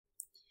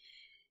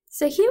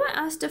So here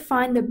we're asked to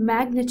find the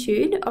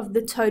magnitude of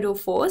the total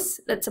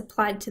force that's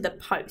applied to the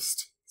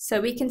post.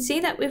 So we can see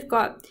that we've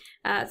got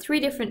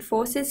three different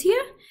forces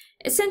here.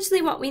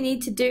 Essentially what we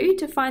need to do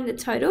to find the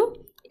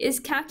total is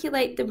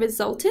calculate the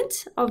resultant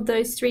of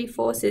those three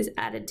forces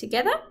added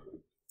together.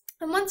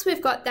 And once we've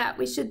got that,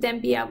 we should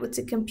then be able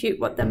to compute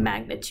what the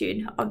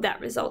magnitude of that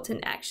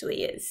resultant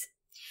actually is.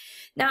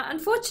 Now,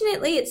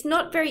 unfortunately, it's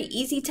not very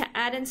easy to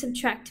add and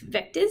subtract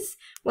vectors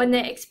when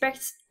they're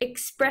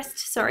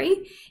expressed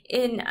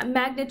in a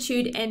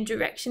magnitude and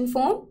direction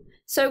form.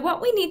 So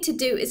what we need to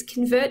do is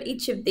convert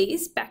each of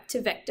these back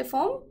to vector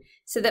form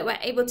so that we're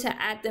able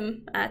to add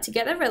them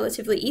together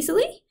relatively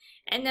easily.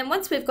 And then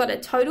once we've got a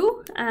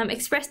total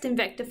expressed in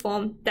vector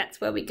form,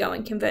 that's where we go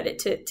and convert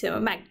it to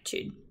a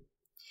magnitude.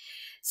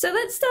 So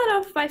let's start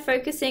off by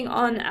focusing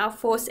on our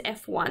force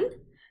F1.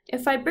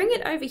 If I bring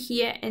it over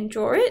here and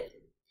draw it,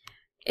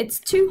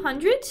 it's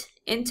 200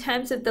 in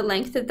terms of the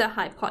length of the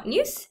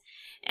hypotenuse,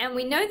 and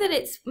we know that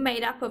it's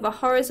made up of a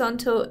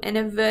horizontal and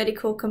a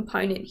vertical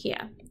component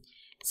here.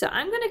 So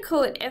I'm going to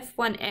call it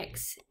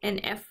F1x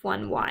and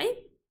F1y,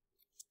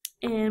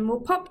 and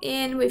we'll pop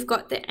in, we've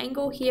got the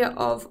angle here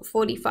of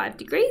 45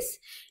 degrees,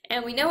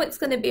 and we know it's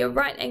going to be a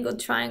right angled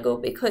triangle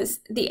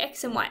because the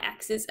x and y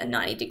axes are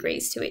 90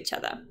 degrees to each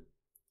other.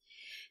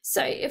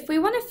 So if we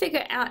want to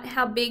figure out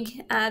how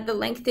big the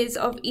length is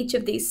of each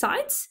of these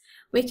sides,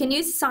 we can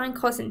use sine,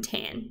 cos, and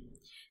tan.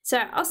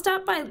 So I'll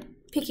start by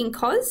picking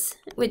cos,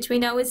 which we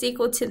know is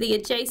equal to the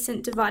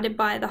adjacent divided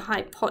by the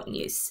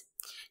hypotenuse.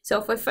 So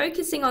if we're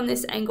focusing on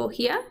this angle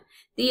here,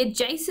 the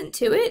adjacent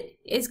to it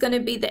is going to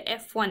be the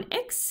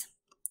F1x.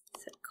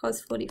 So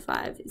cos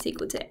 45 is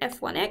equal to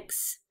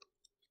F1x.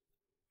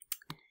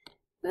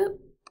 Well,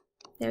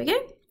 there we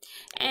go.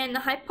 And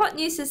the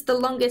hypotenuse is the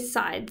longest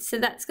side, so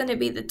that's going to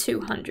be the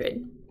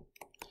 200.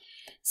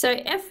 So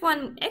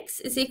F1x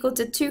is equal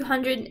to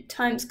 200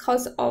 times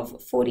cos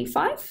of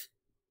 45.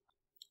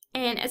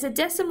 And as a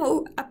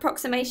decimal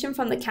approximation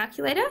from the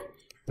calculator,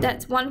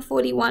 that's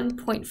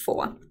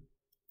 141.4.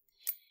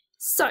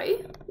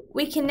 So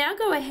we can now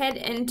go ahead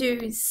and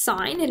do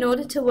sine in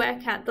order to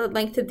work out the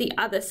length of the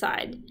other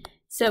side.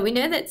 So we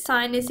know that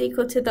sine is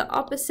equal to the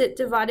opposite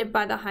divided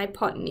by the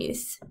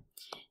hypotenuse.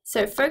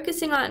 So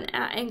focusing on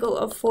our angle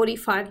of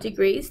 45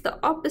 degrees, the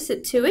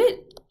opposite to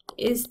it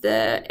is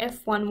the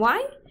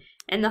F1y,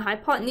 and the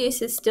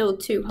hypotenuse is still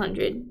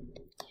 200.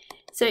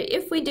 So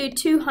if we do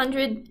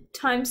 200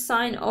 times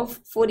sine of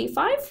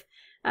 45,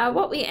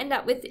 what we end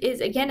up with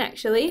is, again,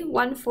 actually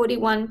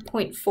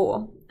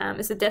 141.4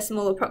 as a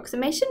decimal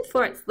approximation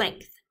for its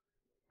length.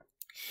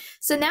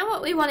 So now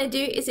what we want to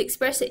do is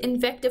express it in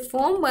vector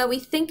form, where we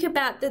think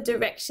about the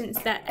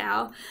directions that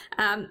our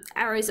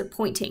arrows are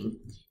pointing.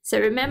 So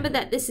remember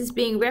that this is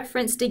being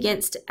referenced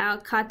against our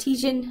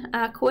Cartesian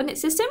coordinate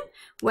system,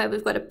 where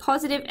we've got a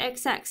positive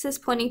x-axis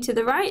pointing to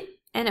the right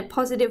and a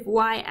positive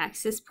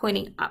y-axis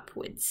pointing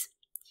upwards.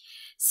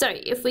 So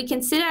if we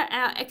consider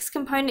our x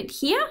component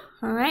here,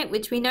 all right,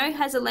 which we know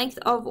has a length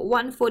of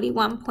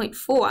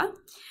 141.4,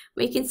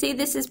 we can see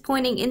this is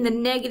pointing in the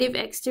negative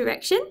x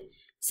direction.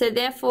 So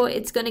therefore,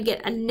 it's going to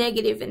get a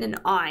negative and an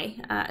I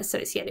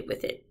associated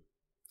with it.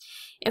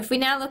 If we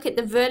now look at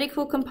the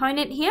vertical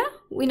component here,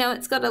 we know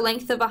it's got a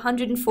length of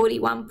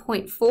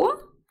 141.4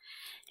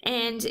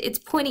 and it's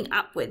pointing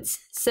upwards.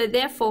 So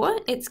therefore,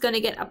 it's going to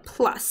get a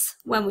plus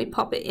when we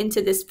pop it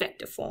into this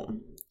vector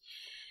form.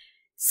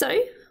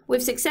 So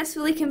we've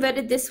successfully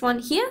converted this one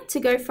here to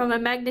go from a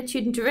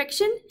magnitude and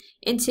direction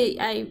into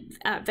a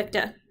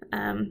vector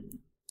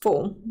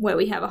form where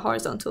we have a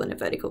horizontal and a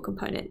vertical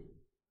component.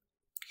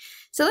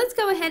 So let's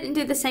go ahead and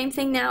do the same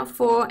thing now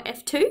for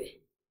F2.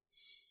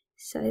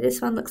 So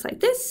this one looks like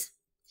this.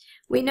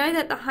 We know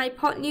that the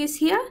hypotenuse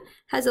here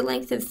has a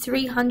length of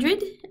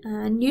 300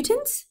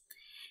 newtons,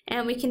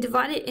 and we can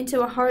divide it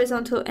into a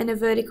horizontal and a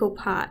vertical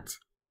part.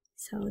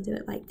 So we'll do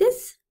it like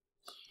this.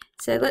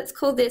 So let's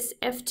call this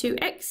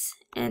F2x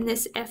and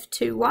this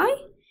F2y,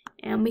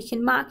 and we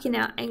can mark in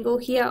our angle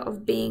here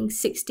of being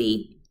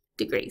 60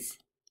 degrees.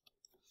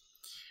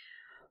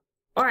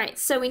 All right,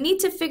 so we need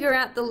to figure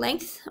out the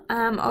length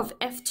of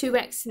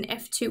F2x and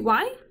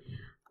F2y.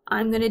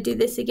 I'm going to do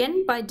this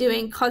again by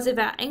doing cos of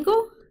our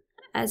angle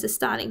as a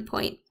starting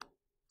point.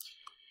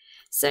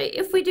 So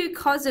if we do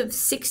cos of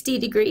 60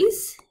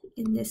 degrees,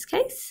 in this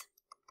case,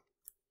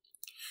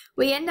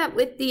 we end up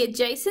with the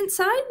adjacent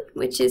side,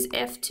 which is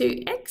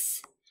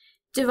F2x,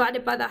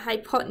 divided by the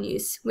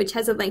hypotenuse, which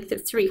has a length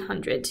of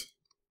 300.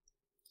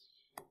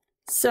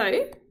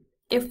 So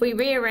if we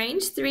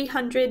rearrange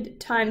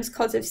 300 times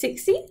cos of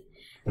 60,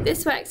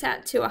 this works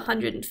out to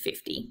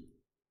 150.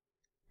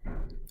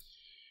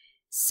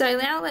 So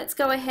now let's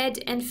go ahead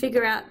and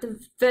figure out the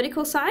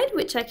vertical side,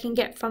 which I can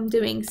get from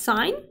doing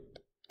sine.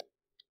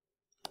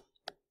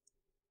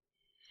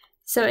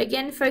 So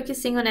again,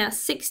 focusing on our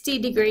 60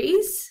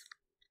 degrees,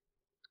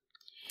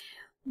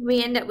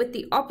 we end up with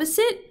the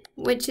opposite,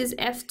 which is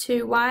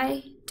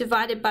F2y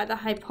divided by the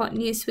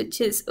hypotenuse,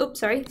 which is,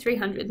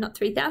 300, not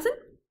 3000.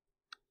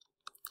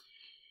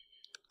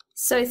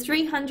 So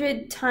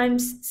 300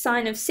 times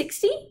sine of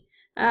 60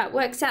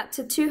 works out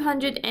to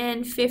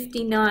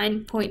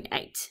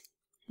 259.8.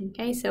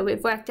 Okay, so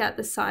we've worked out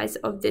the size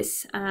of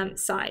this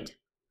side.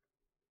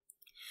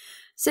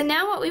 So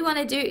now what we want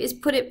to do is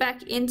put it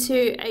back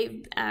into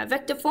a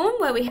vector form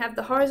where we have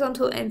the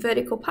horizontal and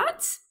vertical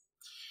parts.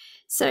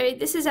 So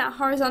this is our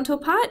horizontal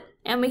part,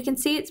 and we can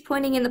see it's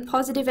pointing in the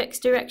positive x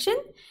direction.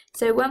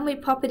 So when we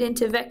pop it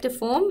into vector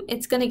form,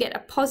 it's going to get a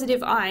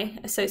positive I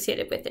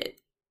associated with it.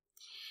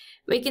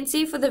 We can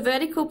see for the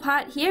vertical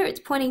part here, it's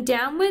pointing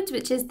downwards,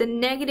 which is the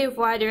negative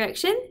y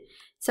direction.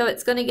 So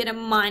it's going to get a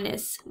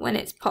minus when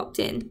it's popped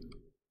in.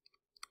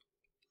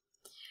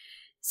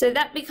 So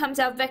that becomes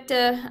our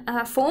vector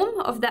form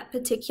of that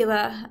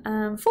particular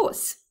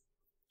force.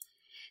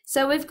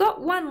 So we've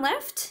got one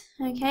left,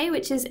 okay,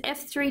 which is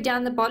F3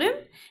 down the bottom,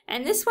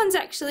 and this one's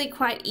actually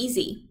quite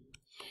easy.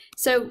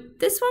 So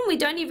this one we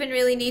don't even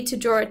really need to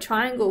draw a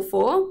triangle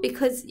for,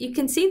 because you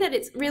can see that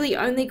it's really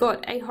only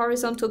got a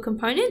horizontal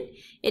component.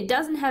 It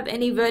doesn't have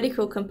any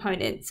vertical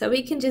component, so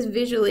we can just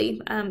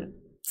visually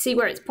see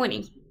where it's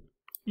pointing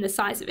and the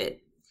size of it.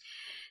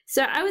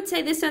 So I would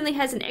say this only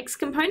has an x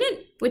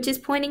component, which is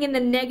pointing in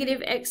the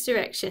negative x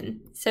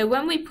direction. So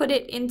when we put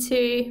it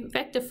into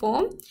vector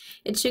form,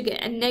 it should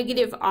get a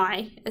negative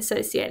I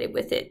associated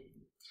with it.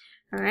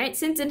 All right,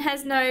 since it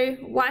has no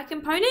y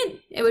component,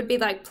 it would be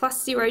like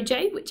plus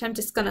 0j, which I'm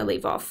just going to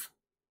leave off.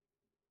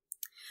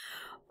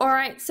 All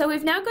right, so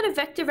we've now got a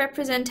vector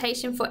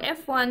representation for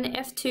F1,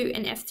 F2,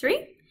 and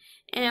F3.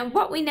 And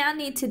what we now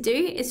need to do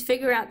is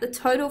figure out the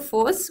total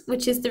force,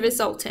 which is the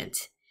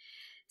resultant.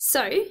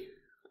 So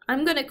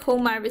I'm going to call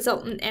my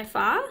resultant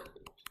FR,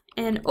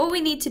 and all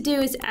we need to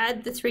do is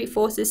add the three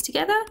forces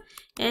together,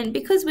 and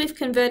because we've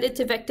converted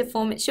to vector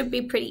form, it should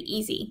be pretty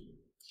easy.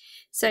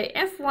 So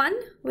F1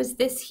 was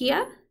this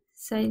here,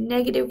 so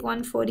negative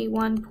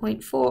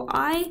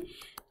 141.4i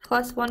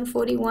plus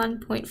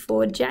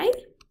 141.4j.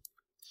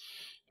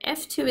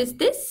 F2 is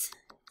this,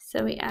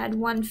 so we add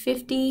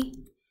 150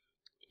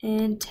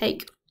 and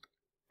take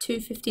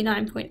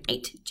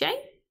 259.8j.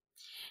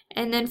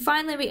 And then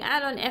finally we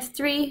add on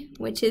F3,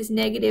 which is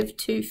negative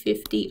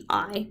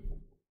 250i.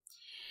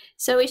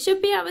 So we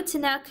should be able to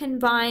now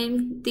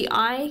combine the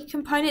I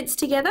components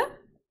together.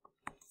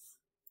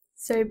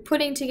 So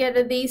putting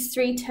together these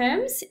three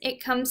terms,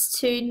 it comes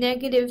to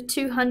negative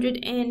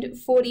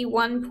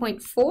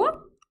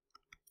 241.4.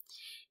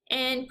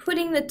 And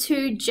putting the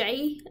two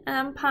j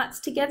parts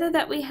together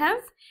that we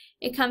have,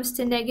 it comes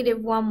to negative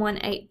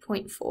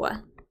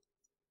 118.4.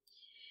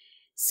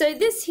 So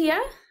this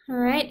here, all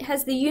right,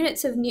 has the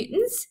units of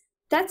newtons.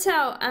 That's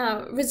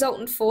our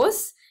resultant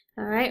force,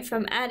 all right,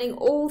 from adding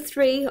all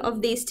three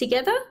of these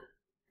together.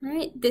 All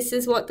right, this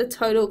is what the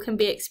total can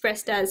be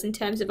expressed as in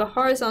terms of a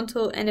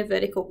horizontal and a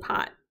vertical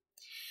part.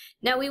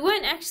 Now we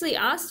weren't actually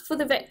asked for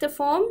the vector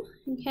form,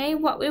 okay?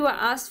 What we were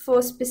asked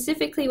for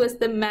specifically was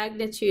the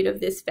magnitude of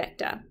this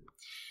vector.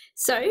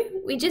 So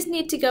we just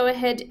need to go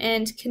ahead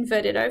and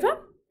convert it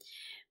over.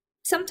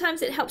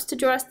 Sometimes it helps to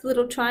draw us the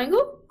little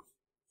triangle.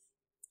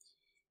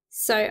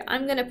 So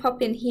I'm going to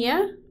pop in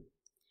here.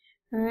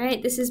 All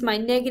right, this is my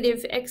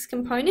negative x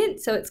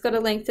component, so it's got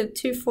a length of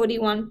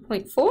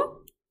 241.4.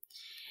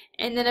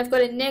 And then I've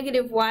got a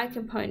negative y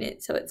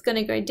component, so it's going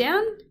to go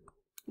down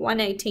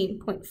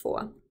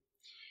 118.4.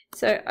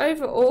 So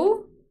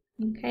overall,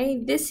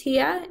 okay, this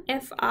here,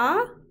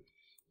 FR,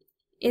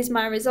 is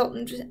my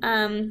resultant,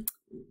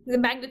 the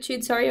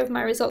magnitude, sorry, of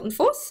my resultant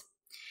force.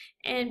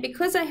 And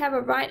because I have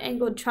a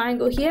right-angled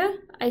triangle here,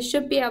 I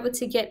should be able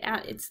to get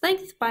out its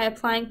length by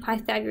applying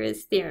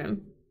Pythagoras'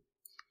 theorem.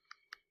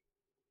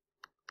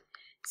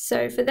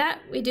 So for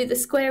that, we do the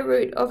square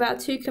root of our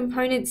two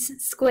components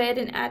squared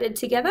and added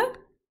together.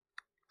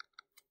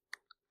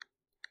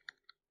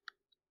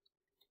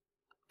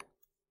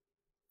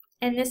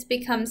 And this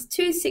becomes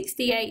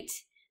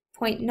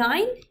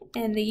 268.9,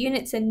 and the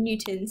units are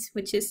newtons,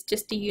 which is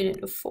just a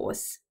unit of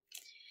force.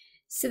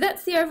 So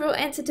that's the overall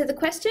answer to the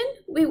question.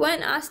 We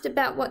weren't asked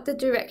about what the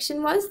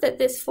direction was that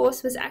this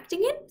force was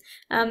acting in,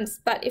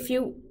 but if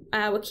you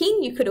were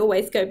keen, you could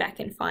always go back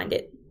and find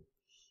it.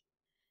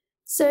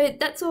 So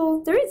that's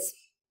all there is.